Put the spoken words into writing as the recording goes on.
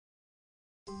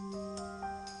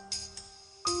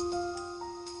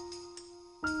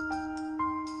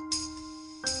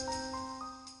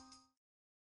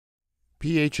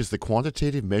pH is the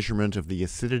quantitative measurement of the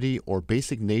acidity or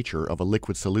basic nature of a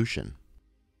liquid solution.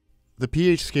 The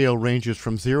pH scale ranges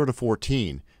from 0 to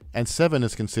 14, and 7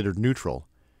 is considered neutral.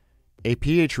 A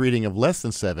pH reading of less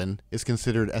than 7 is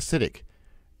considered acidic,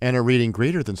 and a reading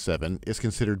greater than 7 is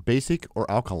considered basic or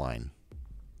alkaline.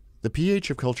 The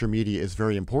pH of culture media is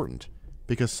very important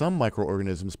because some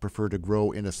microorganisms prefer to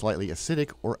grow in a slightly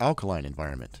acidic or alkaline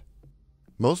environment.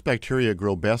 Most bacteria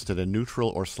grow best at a neutral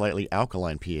or slightly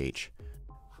alkaline pH.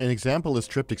 An example is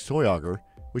Tryptic Soy Agar,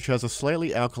 which has a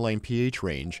slightly alkaline pH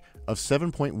range of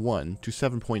 7.1 to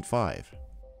 7.5.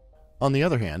 On the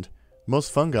other hand,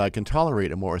 most fungi can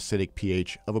tolerate a more acidic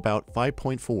pH of about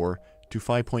 5.4 to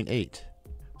 5.8.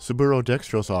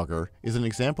 Suburodextrose agar is an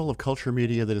example of culture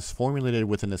media that is formulated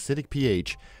with an acidic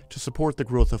pH to support the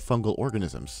growth of fungal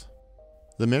organisms.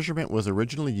 The measurement was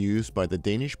originally used by the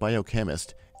Danish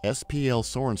biochemist S.P.L.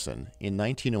 Sorensen in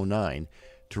 1909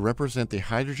 to represent the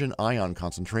hydrogen ion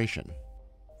concentration.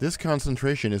 This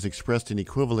concentration is expressed in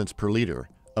equivalents per liter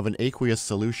of an aqueous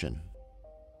solution.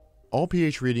 All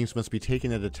pH readings must be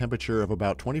taken at a temperature of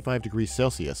about 25 degrees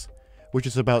Celsius, which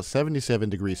is about 77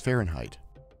 degrees Fahrenheit.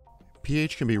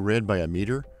 pH can be read by a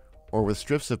meter or with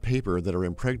strips of paper that are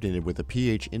impregnated with a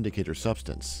pH indicator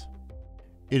substance.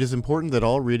 It is important that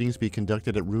all readings be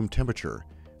conducted at room temperature,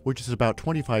 which is about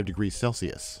 25 degrees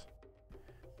Celsius.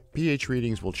 pH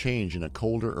readings will change in a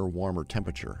colder or warmer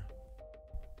temperature.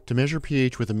 To measure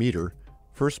pH with a meter,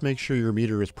 first make sure your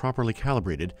meter is properly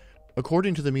calibrated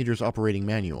according to the meter's operating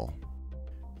manual.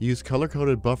 Use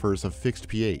color-coded buffers of fixed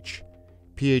pH.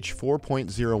 pH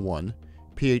 4.01,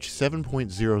 pH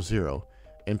 7.00,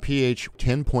 and pH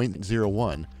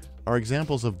 10.01 are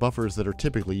examples of buffers that are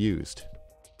typically used.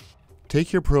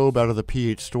 Take your probe out of the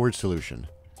pH storage solution.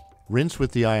 Rinse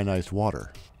with deionized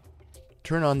water.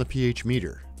 Turn on the pH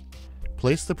meter.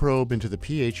 Place the probe into the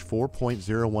pH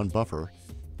 4.01 buffer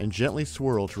and gently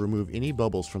swirl to remove any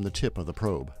bubbles from the tip of the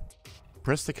probe.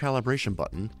 Press the calibration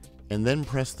button and then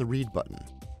press the read button.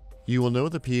 You will know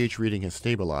the pH reading has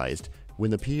stabilized when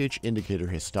the pH indicator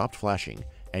has stopped flashing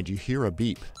and you hear a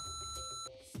beep.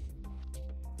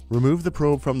 Remove the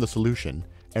probe from the solution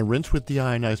and rinse with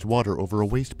deionized water over a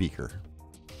waste beaker.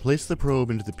 Place the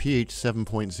probe into the pH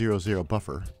 7.00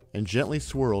 buffer and gently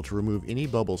swirl to remove any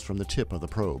bubbles from the tip of the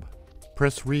probe.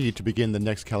 Press read to begin the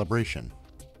next calibration.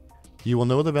 You will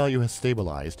know the value has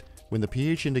stabilized when the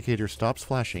pH indicator stops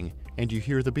flashing and you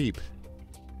hear the beep.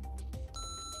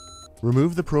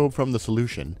 Remove the probe from the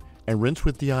solution and rinse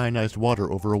with deionized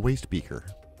water over a waste beaker.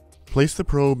 Place the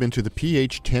probe into the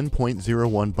pH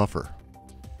 10.01 buffer.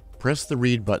 Press the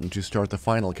read button to start the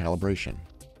final calibration.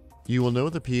 You will know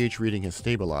the pH reading has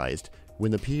stabilized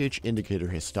when the pH indicator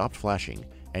has stopped flashing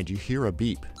and you hear a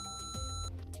beep.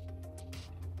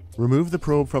 Remove the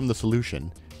probe from the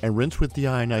solution and rinse with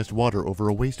deionized water over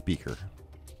a waste beaker.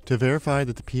 To verify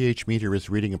that the pH meter is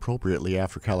reading appropriately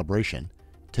after calibration,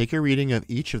 take a reading of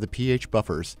each of the pH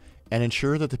buffers and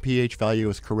ensure that the pH value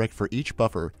is correct for each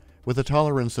buffer with a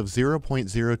tolerance of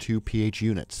 0.02 pH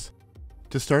units.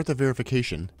 To start the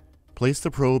verification, place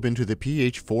the probe into the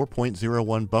pH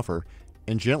 4.01 buffer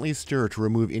and gently stir to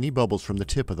remove any bubbles from the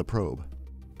tip of the probe.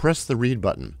 Press the read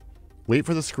button. Wait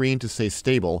for the screen to say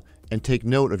stable and take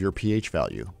note of your pH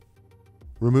value.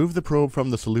 Remove the probe from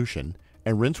the solution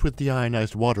and rinse with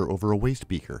deionized water over a waste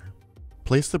beaker.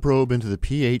 Place the probe into the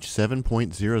pH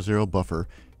 7.00 buffer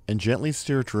and gently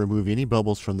stir to remove any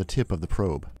bubbles from the tip of the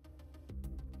probe.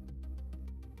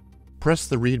 Press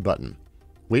the read button.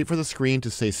 Wait for the screen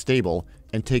to say stable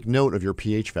and take note of your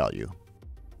pH value.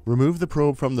 Remove the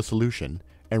probe from the solution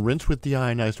and rinse with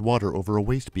deionized water over a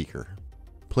waste beaker.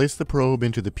 Place the probe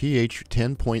into the pH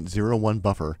 10.01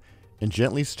 buffer and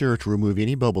gently stir to remove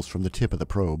any bubbles from the tip of the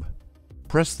probe.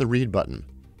 Press the read button.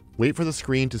 Wait for the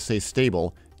screen to say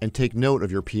stable and take note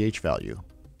of your pH value.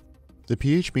 The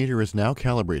pH meter is now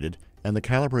calibrated and the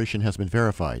calibration has been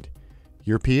verified.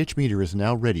 Your pH meter is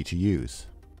now ready to use.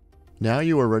 Now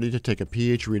you are ready to take a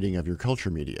pH reading of your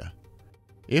culture media.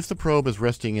 If the probe is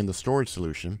resting in the storage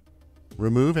solution,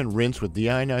 remove and rinse with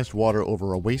deionized water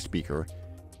over a waste beaker.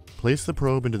 Place the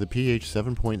probe into the pH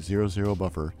 7.00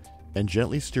 buffer and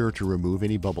gently stir to remove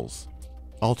any bubbles.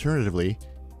 Alternatively,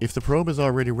 if the probe is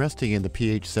already resting in the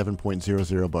pH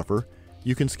 7.00 buffer,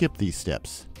 you can skip these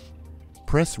steps.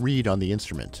 Press read on the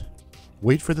instrument.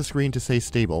 Wait for the screen to say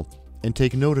stable and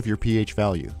take note of your pH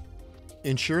value.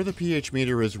 Ensure the pH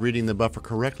meter is reading the buffer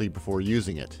correctly before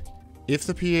using it. If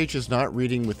the pH is not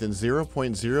reading within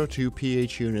 0.02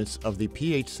 pH units of the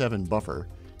pH 7 buffer,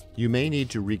 you may need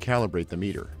to recalibrate the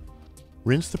meter.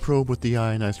 Rinse the probe with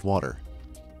deionized water.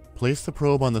 Place the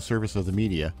probe on the surface of the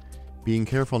media, being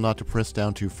careful not to press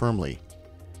down too firmly.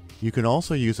 You can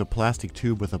also use a plastic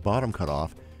tube with a bottom cut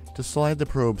off to slide the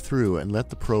probe through and let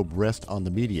the probe rest on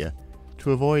the media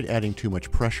to avoid adding too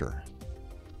much pressure.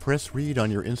 Press read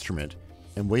on your instrument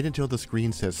and wait until the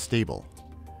screen says stable.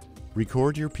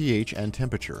 Record your pH and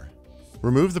temperature.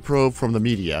 Remove the probe from the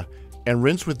media and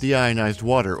rinse with deionized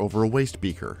water over a waste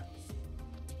beaker.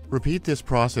 Repeat this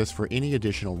process for any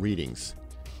additional readings.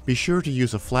 Be sure to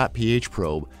use a flat pH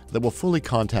probe that will fully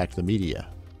contact the media.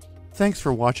 Thanks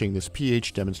for watching this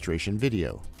pH demonstration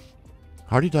video.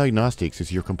 Hardy Diagnostics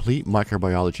is your complete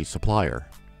microbiology supplier.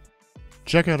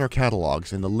 Check out our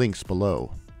catalogs in the links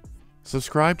below.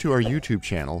 Subscribe to our YouTube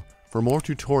channel for more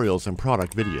tutorials and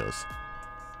product videos.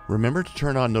 Remember to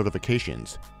turn on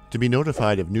notifications to be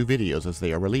notified of new videos as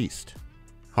they are released.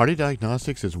 Hardy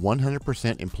Diagnostics is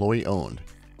 100% employee-owned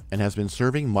and has been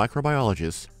serving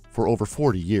microbiologists for over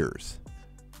 40 years.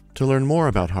 To learn more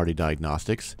about Hardy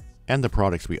Diagnostics and the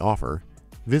products we offer,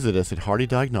 visit us at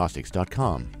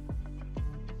hardydiagnostics.com.